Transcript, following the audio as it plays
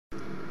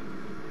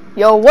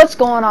Yo, what's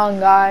going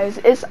on, guys?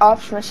 It's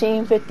Ops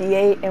Machine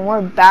 58 and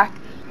we're back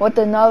with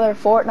another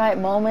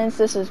Fortnite Moments.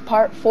 This is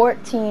part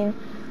 14.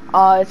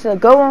 It's a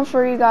good one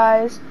for you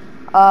guys.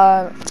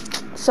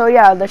 So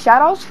yeah, the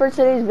shoutouts for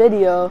today's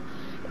video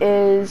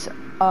is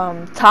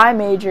Ty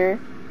Major,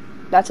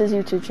 that's his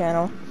YouTube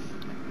channel,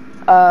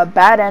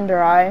 Bad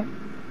Ender Eye,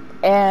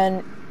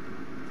 and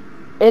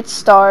It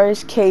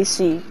Stars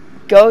KC.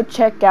 Go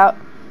check out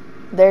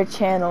their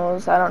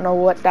channels. I don't know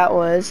what that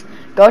was.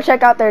 Go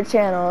check out their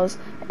channels.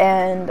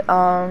 And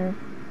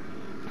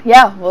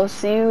yeah, we'll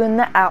see you in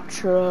the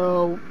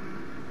outro.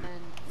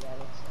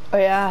 Oh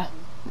yeah.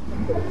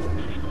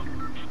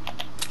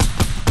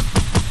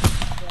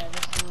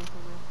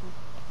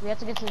 We have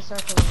to get to the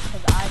circle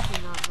because I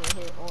cannot get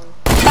hit or.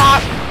 Oh!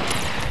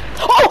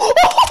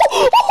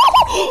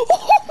 Oh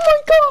my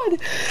god!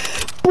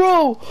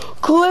 Bro,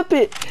 clip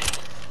it!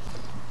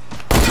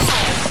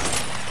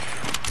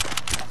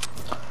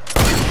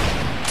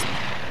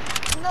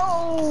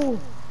 No!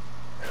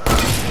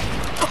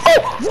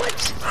 Oh!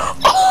 What?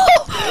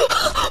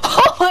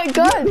 Oh my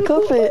god,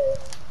 clip it!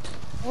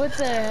 What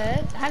the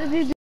heck? How did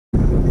you do?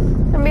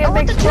 Let me a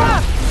big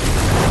trap!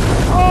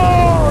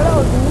 Oh, that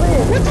was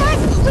lit! What the heck?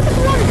 Look at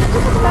the water!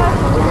 Look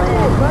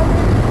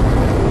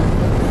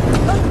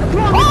at the water!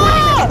 Bro,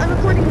 I'm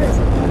recording this!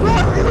 Bro,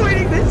 I'm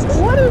recording this!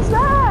 what is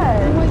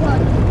that? Oh my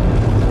god.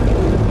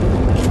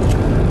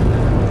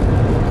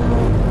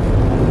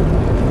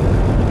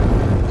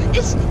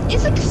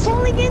 It's like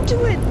falling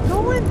into it!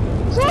 No one...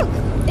 Look!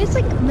 It's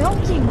like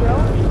melting, bro!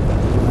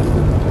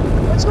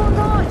 What's going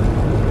on?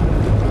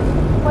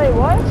 Wait,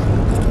 what?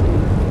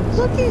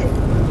 Look it!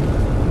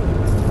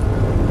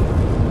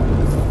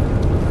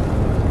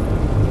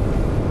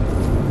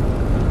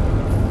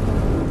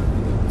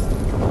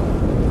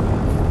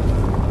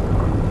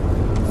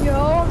 Yo,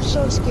 I'm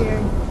so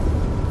scared.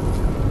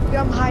 Yo,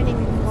 I'm hiding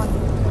in one.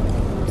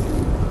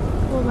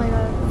 Oh my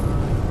god.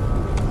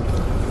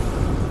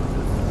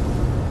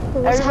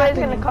 What's Everybody's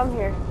happening? gonna come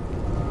here.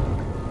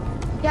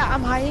 Yeah,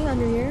 I'm hiding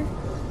under here.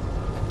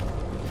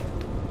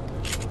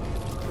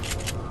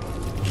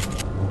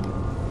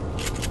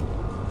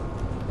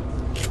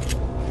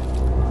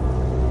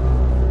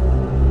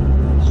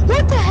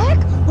 What the heck?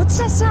 What's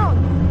that sound?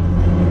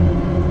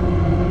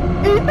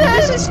 Ethan!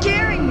 This is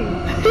scaring me.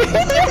 This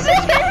is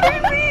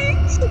scaring me.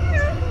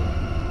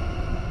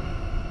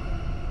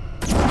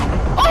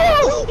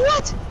 Oh!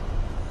 What?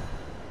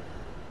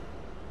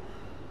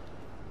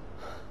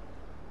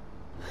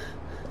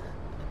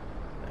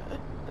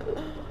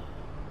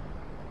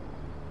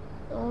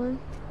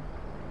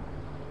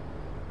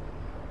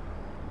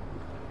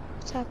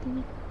 What's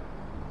happening?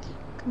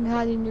 I'm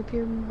hiding in your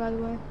pyramid, by the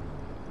way.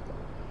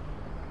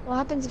 What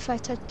happens if I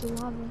touch the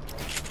lava?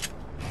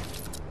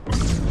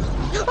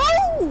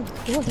 Oh!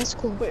 Oh, that's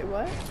cool. Wait,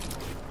 what?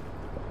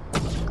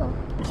 Go.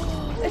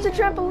 It's a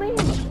trampoline!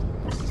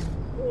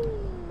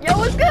 Yo,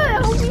 what's good,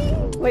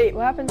 homie? Wait,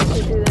 what happens if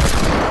we do this?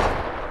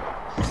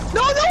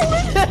 No, no!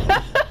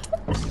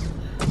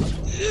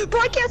 Bro,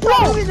 I can't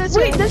stop moving this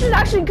way. Wait, this is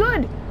actually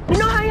good! You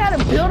know how you had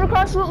to build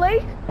across the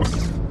lake?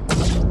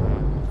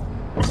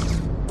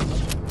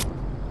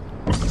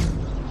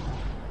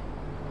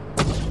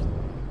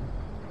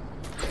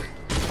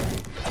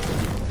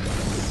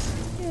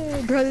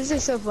 Bro, this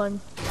is so fun.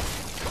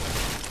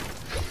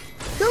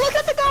 Yo, look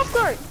at the golf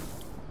cart!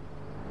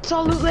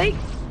 Salute Lake?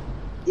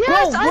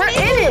 Yes, Bro, we're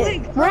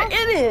in it! We're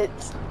in it!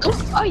 Come,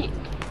 oh, yeah.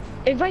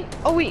 Invite.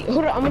 Oh wait,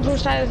 hold on. I'm gonna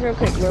post this real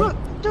quick, bro.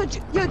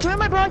 Yo, join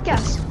my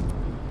broadcast.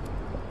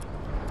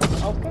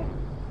 Okay.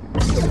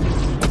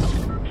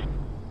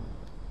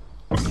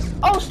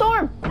 Oh,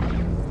 Storm!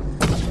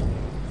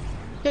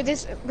 Yo,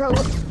 this, bro.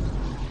 Look.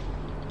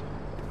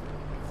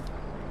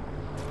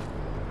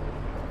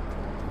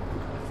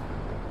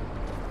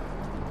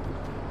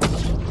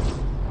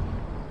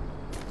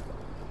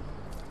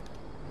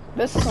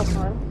 This is so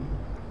fun.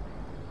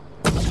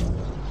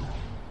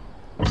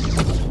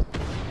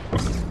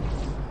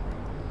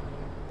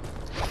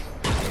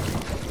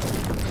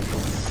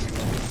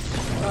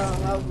 Oh,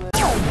 that was lit.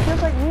 Oh,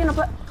 just like me in a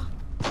play.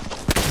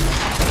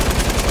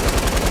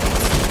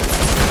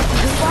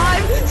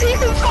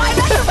 Season 5!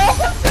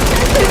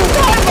 Season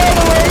 5, by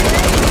the way!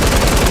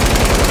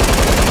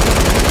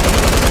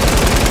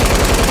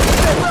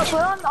 Bro,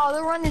 put on the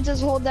other one and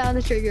just hold down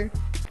the trigger.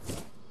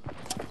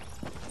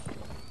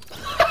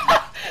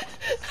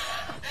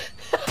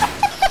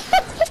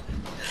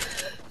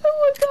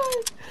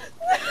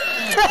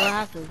 What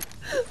happened?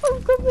 I'm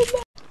coming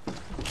back.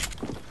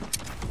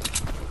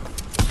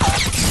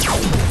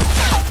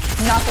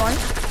 Knock one.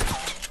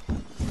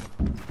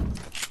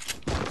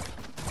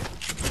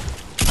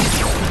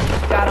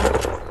 Got him.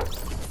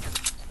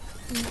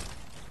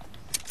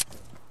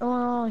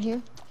 Oh,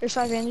 here. There's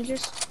 5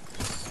 bandages.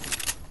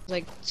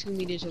 Like 2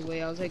 meters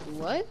away. I was like,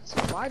 what?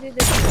 Why did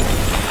they?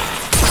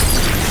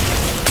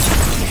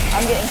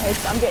 I'm getting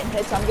hits. I'm getting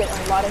hits. I'm getting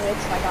a lot of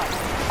hits. I got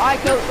one. Oh, I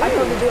killed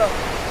the duo.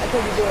 I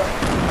killed the duo.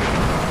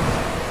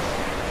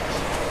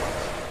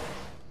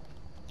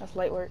 That's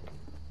light work.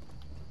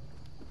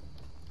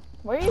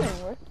 Where are you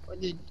even?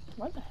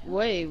 What the hell?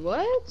 Wait,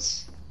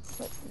 what?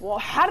 Well,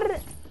 how did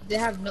it? They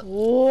have no.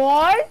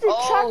 What? It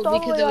trapped all the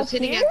Because way it was up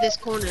hitting here? at this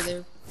corner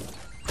there.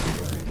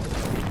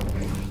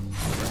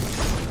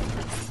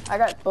 I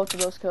got both of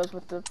those kills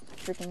with the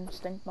freaking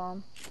stink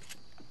bomb.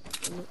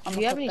 Do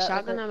you have any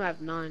shotgun? I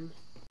have none.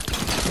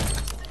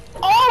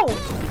 Oh!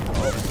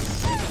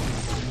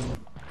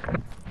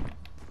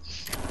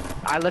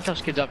 I let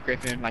those kids up,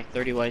 Griffin, like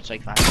 30 ways,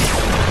 like 5.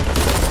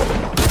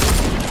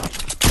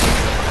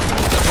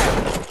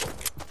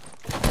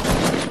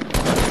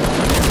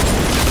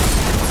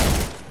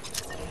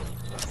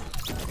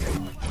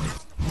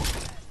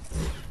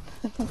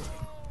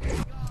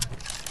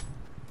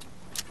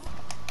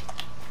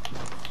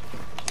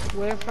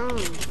 Where from?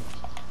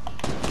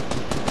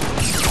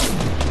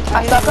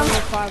 I stuck him.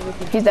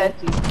 He's dead.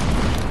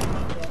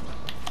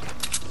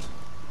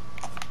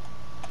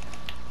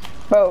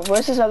 Bro,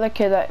 where's this other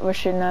kid that was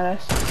shooting at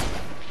us?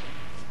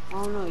 I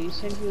don't know. You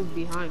said he was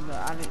behind, but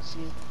I didn't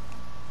see him.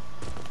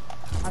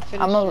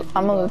 I'm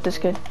gonna loot this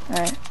kid.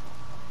 Alright.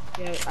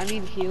 Yeah, I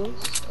need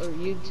heals. Or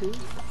you too.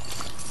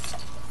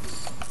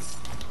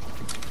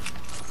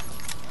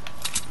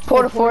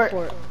 Porta fort.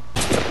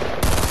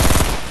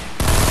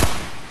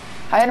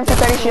 I hit him for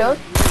 30 shield.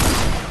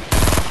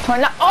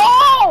 29.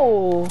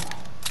 Oh!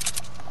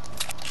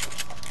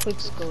 Quick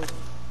scope.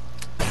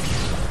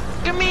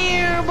 Come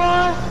here,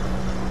 boy!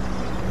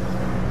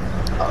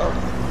 Uh-oh.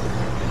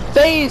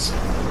 Phase!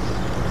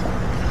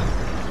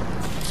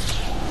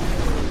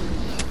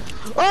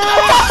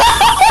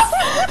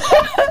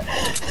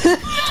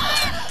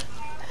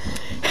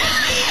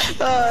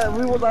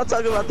 We will not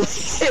talk about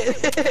this.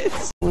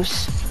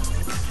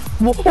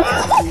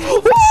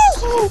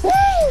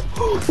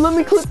 Let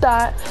me clip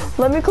that.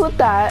 Let me clip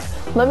that.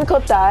 Let me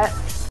clip that.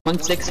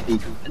 160,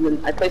 and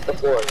then I placed the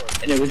floor,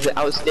 and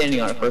I was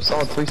standing on it for a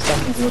solid 3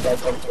 seconds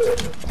without going through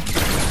it.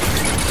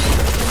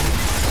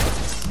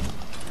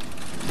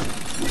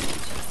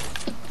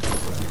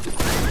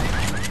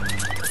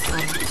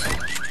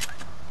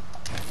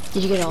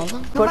 Did you get all of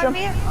them? Push him.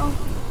 Oh,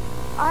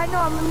 I know.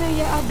 I'm gonna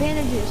get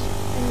bandages,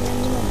 and then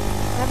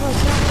have a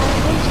snap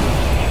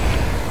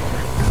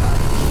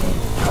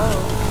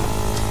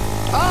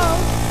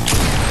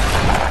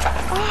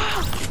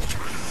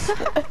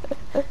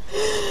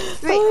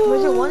Wait,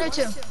 was it 1 or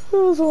 2? It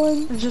was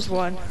 1. It's just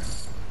 1.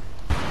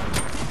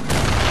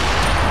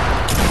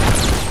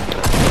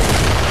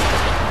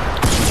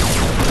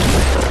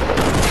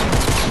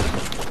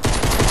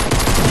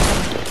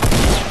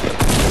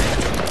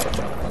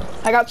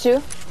 I got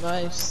 2.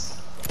 Nice.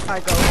 I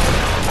go.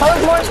 Oh,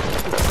 there's more.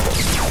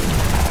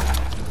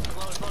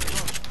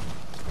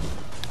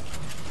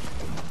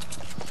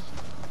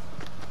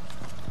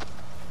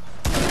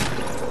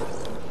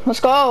 Let's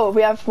go.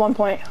 We have 1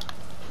 point.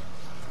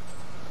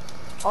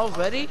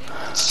 Already?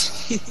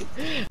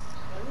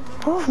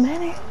 Oh,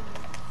 Manny.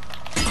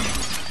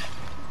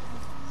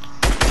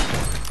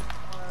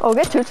 Oh,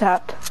 get 2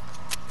 tapped.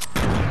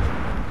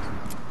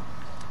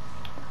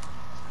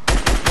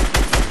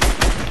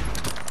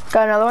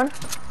 Got another one.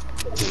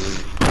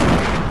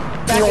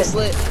 Back is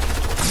lit.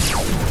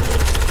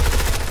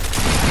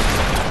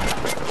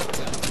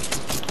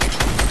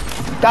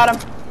 Got him.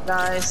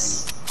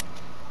 Nice.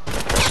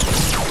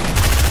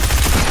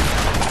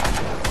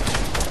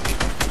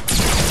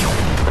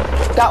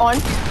 Got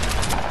one.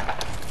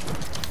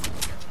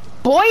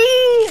 Boy!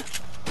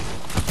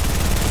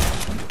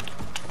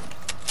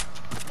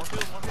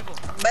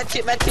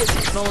 Medkit,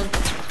 Nolan.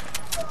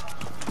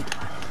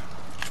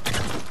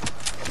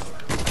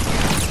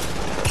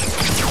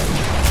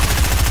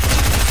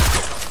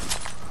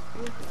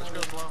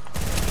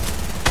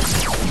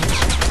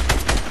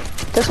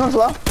 This one's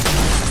low.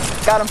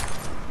 Got him.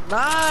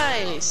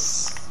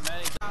 Nice.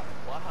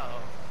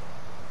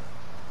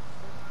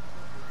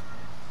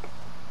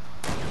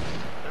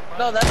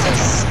 No,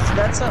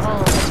 that's a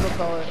what's it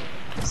called?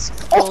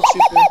 Gold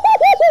shooter.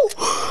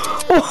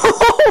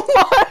 Oh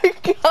my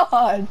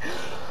god!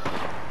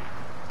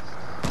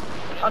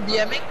 I'm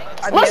DMing.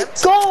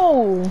 Let's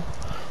go!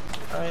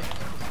 Alright.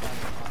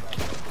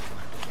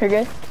 You're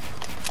good?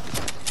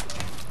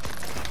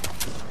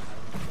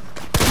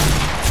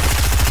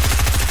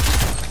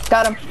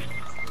 Got him.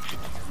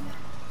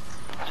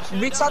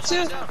 Weak shot too?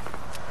 Shoot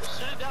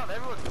it down,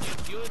 everyone.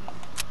 You and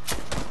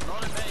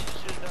Ron and May, just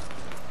shoot it down.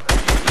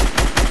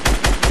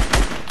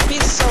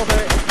 He's so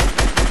hurt.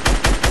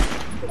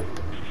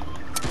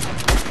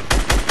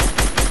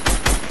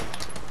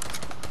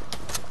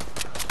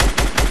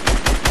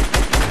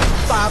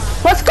 Stop.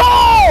 Let's go!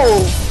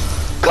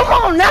 Come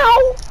on now!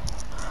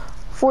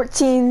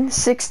 14,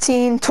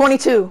 16,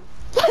 22.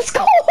 Let's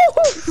go!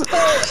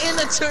 In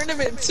the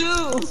tournament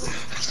too!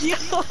 Yo!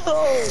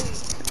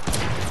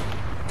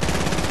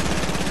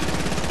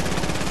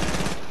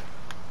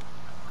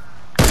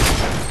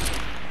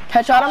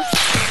 Headshot him.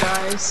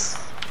 Nice.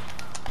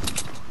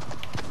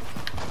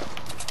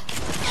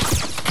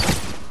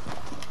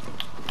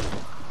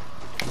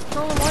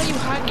 No, why are you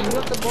hiding? You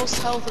have the most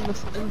health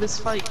in this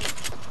fight.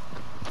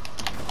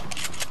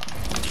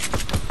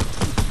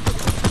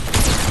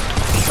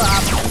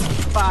 Stop.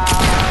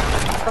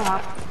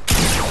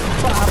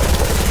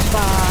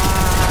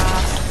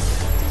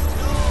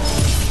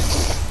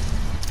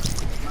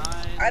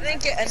 I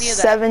didn't get any of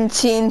that.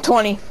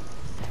 1720.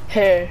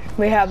 Here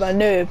we have a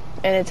noob,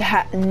 and it's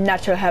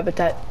natural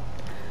habitat.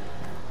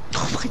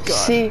 Oh my god.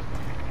 See,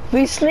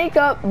 we sneak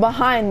up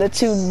behind the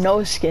two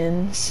no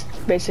skins,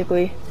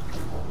 basically.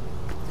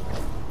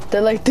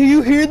 They're like, "Do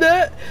you hear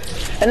that?"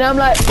 And I'm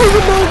like, "Booga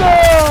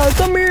booga,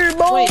 come here,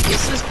 boy." Wait,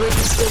 is this bird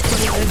still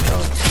putting in?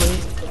 Oh,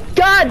 wait.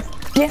 God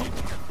damn.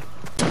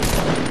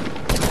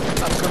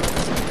 I'm coming.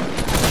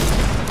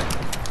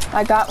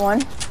 I got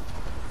one.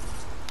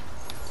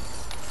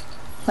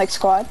 Like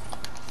squad.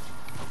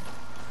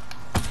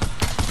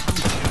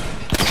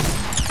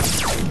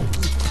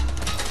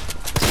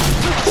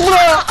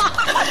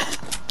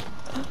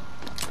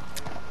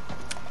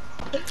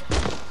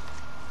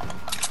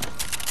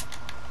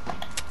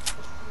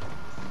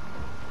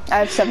 I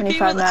have 75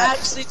 He was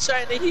mats. actually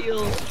trying to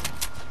heal.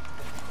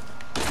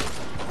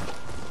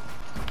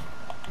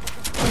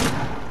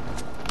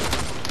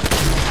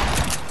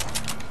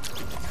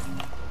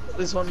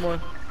 There's one more.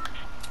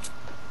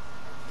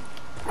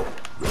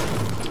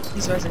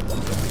 He's rising.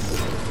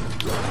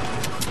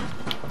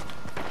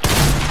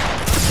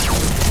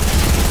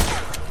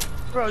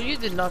 Bro, you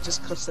did not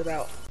just cuss it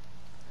out.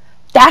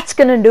 That's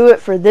gonna do it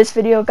for this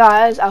video,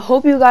 guys. I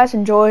hope you guys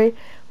enjoy.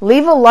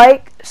 Leave a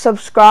like,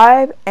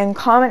 subscribe, and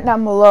comment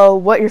down below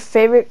what your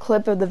favorite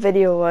clip of the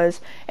video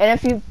was. And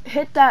if you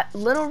hit that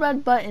little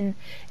red button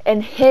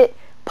and hit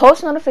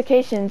post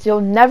notifications, you'll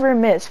never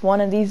miss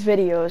one of these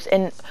videos.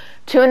 And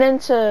tune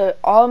into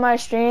all of my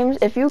streams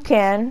if you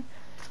can.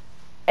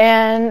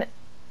 And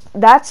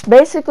that's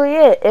basically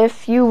it.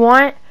 If you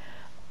want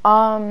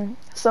some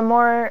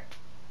more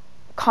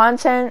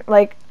content,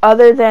 like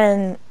other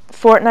than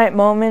Fortnite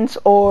moments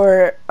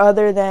or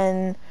other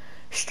than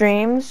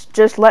streams,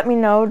 just let me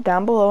know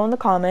down below in the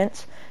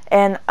comments,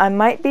 and I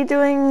might be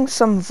doing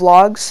some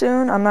vlogs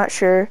soon. I'm not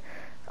sure,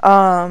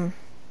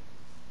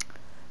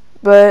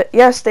 but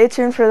yeah, stay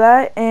tuned for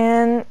that,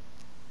 and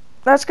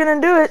that's gonna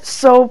do it.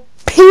 So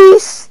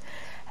peace.